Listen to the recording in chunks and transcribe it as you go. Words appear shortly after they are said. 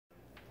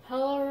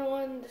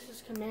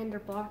Commander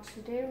Box.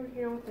 Today we're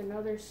here with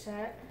another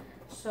set.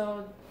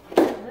 So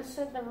this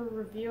set that we're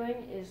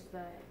reviewing is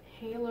the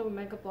Halo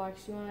Mega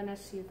Bloks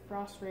UNSC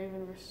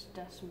Frostraven vs.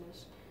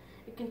 Decimus.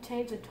 It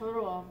contains a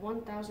total of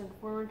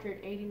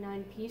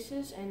 1,489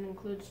 pieces and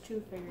includes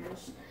 2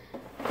 figures.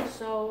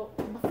 So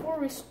before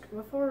we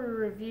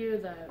review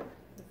the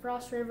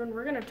Frostraven,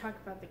 we're gonna talk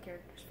about the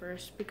characters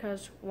first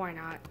because why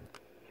not?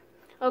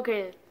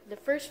 Okay, the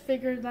first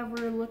figure that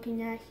we're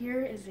looking at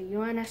here is a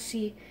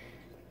UNSC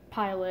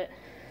pilot.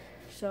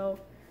 So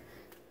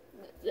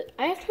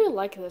I actually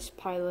like this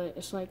pilot.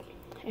 It's like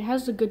it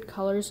has the good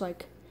colors.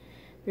 Like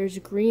there's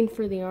green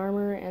for the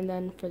armor, and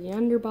then for the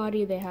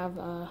underbody they have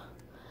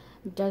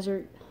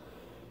desert,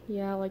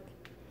 like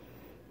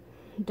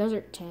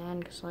desert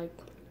tan. Cause like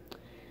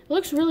it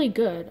looks really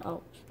good.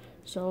 Oh,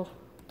 so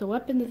the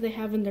weapon that they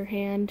have in their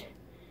hand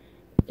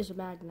is a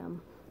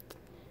magnum.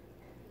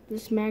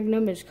 This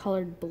magnum is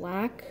colored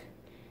black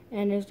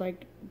and is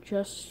like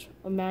just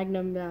a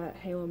magnum that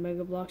Halo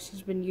Mega Bloks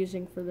has been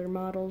using for their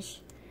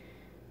models.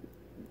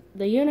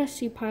 The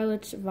UNSC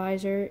pilot's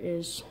visor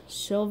is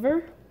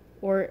silver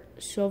or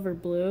silver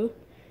blue.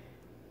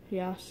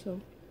 Yeah,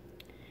 so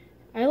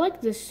I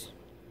like this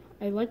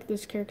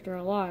character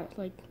a lot,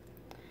 like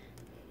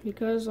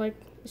because like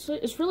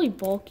it's really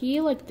bulky.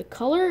 Like the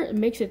color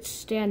makes it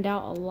stand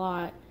out a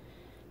lot.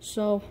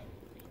 So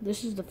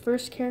this is the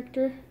first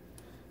character.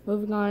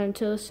 Moving on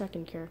into the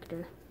second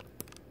character.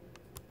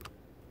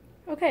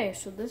 Okay,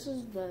 so this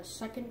is the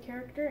second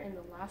character and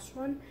the last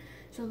one.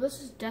 So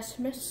this is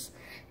Decimus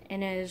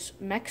in his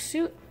mech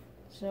suit.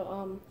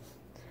 So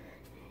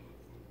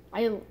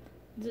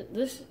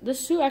this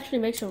suit actually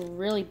makes him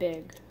really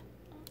big.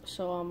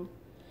 So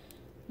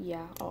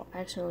yeah. Oh, I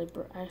accidentally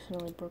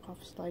broke off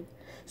his leg.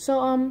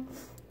 So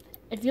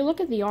if you look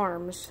at the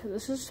arms,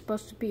 this is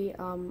supposed to be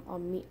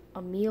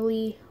a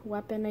melee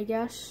weapon, I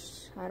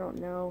guess. I don't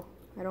know.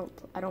 I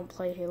don't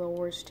play Halo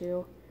Wars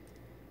 2.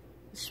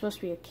 It's supposed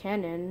to be a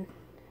cannon,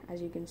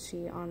 as you can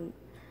see on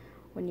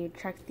when you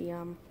check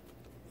the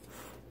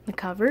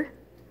cover.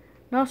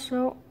 And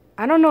also,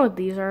 I don't know what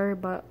these are,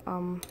 but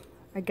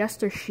I guess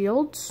they're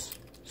shields.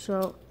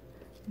 So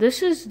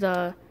this is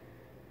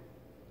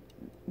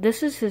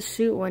his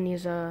suit when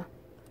he's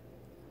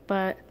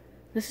but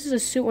this is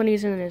his suit when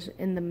he's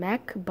in the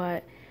mech,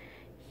 but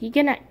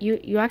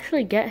you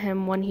actually get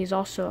him when he's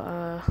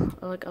also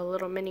like a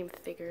little mini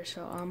figure.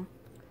 So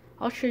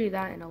I'll show you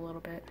that in a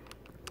little bit.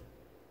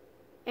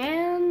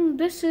 And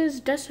this is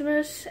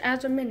Decimus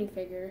as a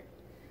minifigure.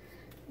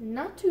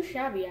 Not too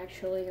shabby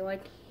actually.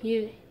 Like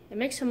it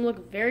makes him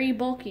look very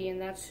bulky in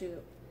that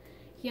suit.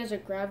 He has a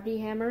gravity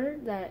hammer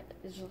that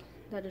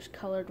is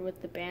colored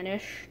with the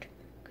Banished,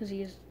 because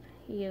he is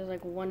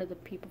like one of the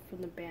people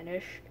from the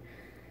Banished.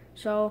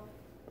 So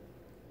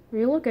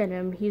when you look at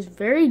him, he's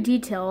very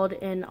detailed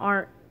in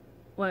art.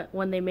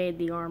 When they made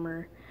the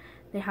armor,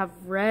 they have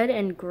red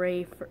and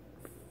gray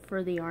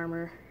for the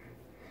armor.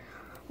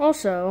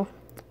 Also,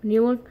 when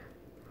you look,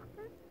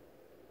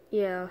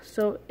 yeah,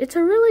 so it's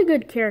a really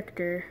good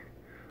character.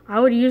 I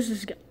would use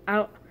this.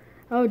 I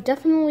would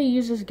definitely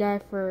use this guy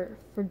for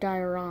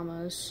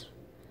dioramas.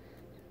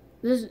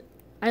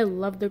 I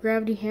love the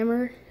gravity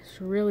hammer. It's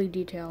really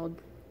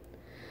detailed.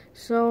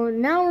 So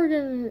now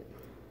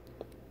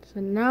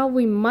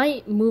we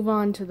might move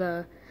on to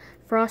the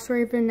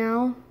Frostraven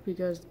now,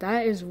 because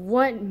that is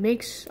what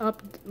makes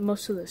up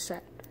most of the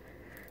set.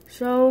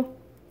 So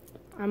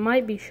I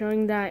might be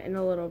showing that in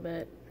a little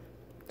bit.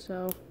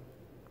 So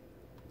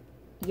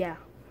yeah.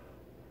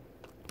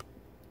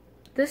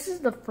 This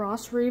is the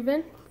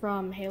Frostraven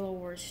from Halo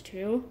Wars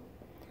 2.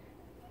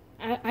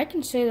 I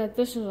can say that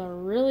this is a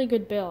really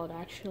good build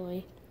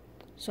actually.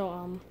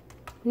 So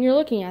when you're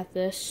looking at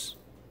this,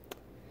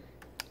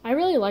 I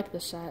really like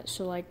the set.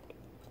 So like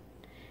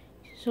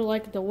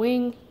the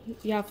wing,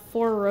 you have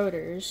 4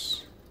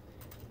 rotors,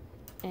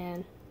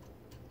 and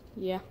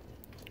yeah,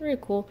 very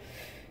cool.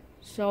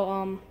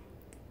 So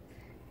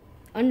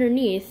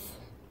underneath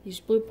these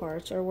blue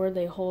parts are where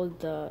they hold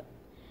the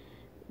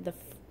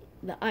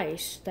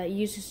ice that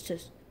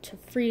uses to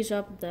freeze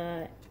up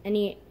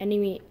any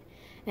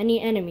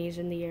enemies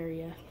in the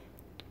area.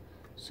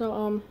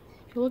 So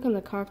if you look in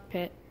the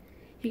cockpit,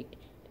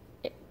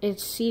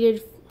 it's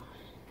seated.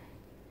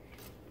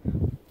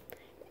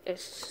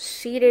 It's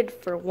seated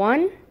for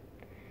 1.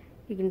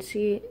 You can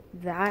see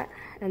that,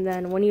 and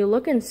then when you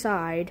look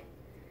inside,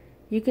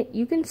 you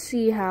can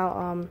see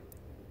how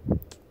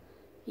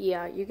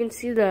yeah, you can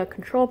see the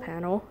control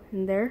panel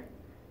in there,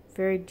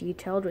 very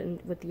detailed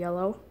with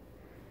yellow,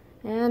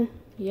 and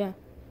yeah,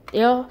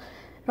 it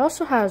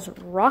also has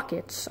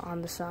rockets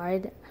on the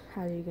side,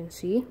 as you can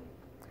see.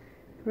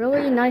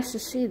 Really nice to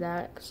see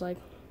that, cause like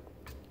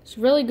it's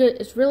really good.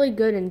 It's really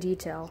good in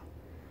detail.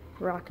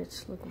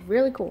 Rockets look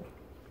really cool.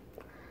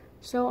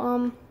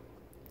 So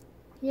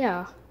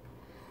yeah,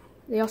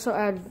 they also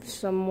add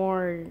some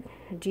more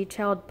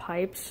detailed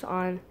pipes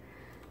on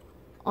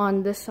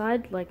this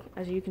side, like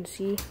as you can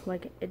see,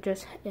 like it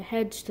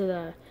heads to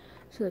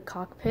the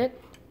cockpit.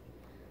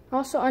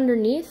 Also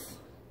underneath,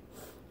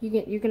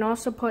 you can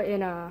also put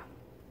in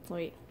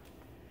wait.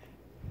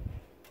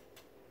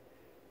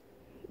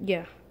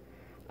 Yeah.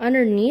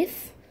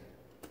 Underneath,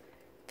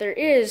 there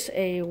is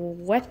a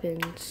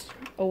weapons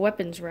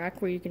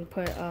rack where you can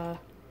put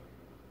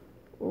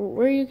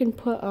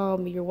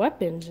your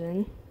weapons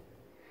in.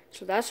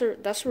 So that's a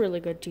really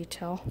good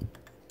detail.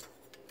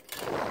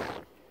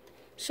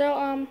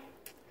 So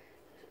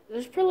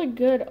it's pretty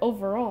good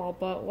overall,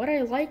 but what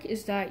I like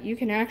is that you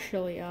can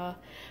actually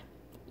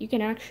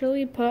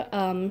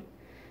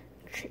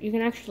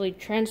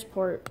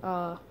transport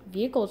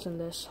vehicles in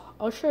this.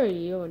 I'll show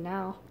you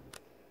now.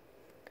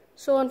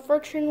 So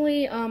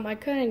unfortunately, I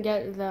couldn't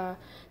get the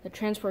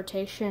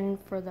transportation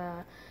for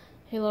the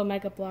Halo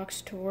Mega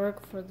Blocks to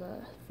work for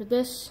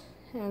this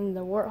and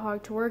the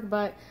Warthog to work,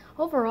 but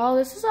overall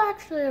this is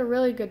actually a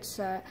really good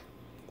set.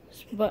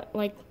 But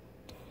like,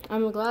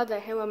 I'm glad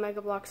that Halo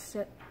Mega Blocks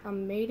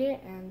made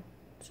it, and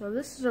so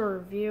this is a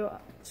review.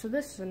 So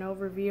this is an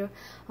overview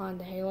on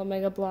the Halo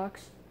Mega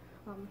Blocks,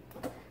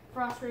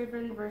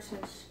 Frostraven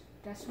versus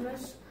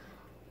Decimus.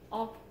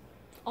 I'll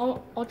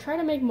try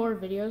to make more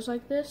videos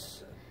like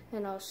this,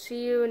 and I'll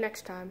see you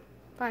next time.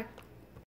 Bye.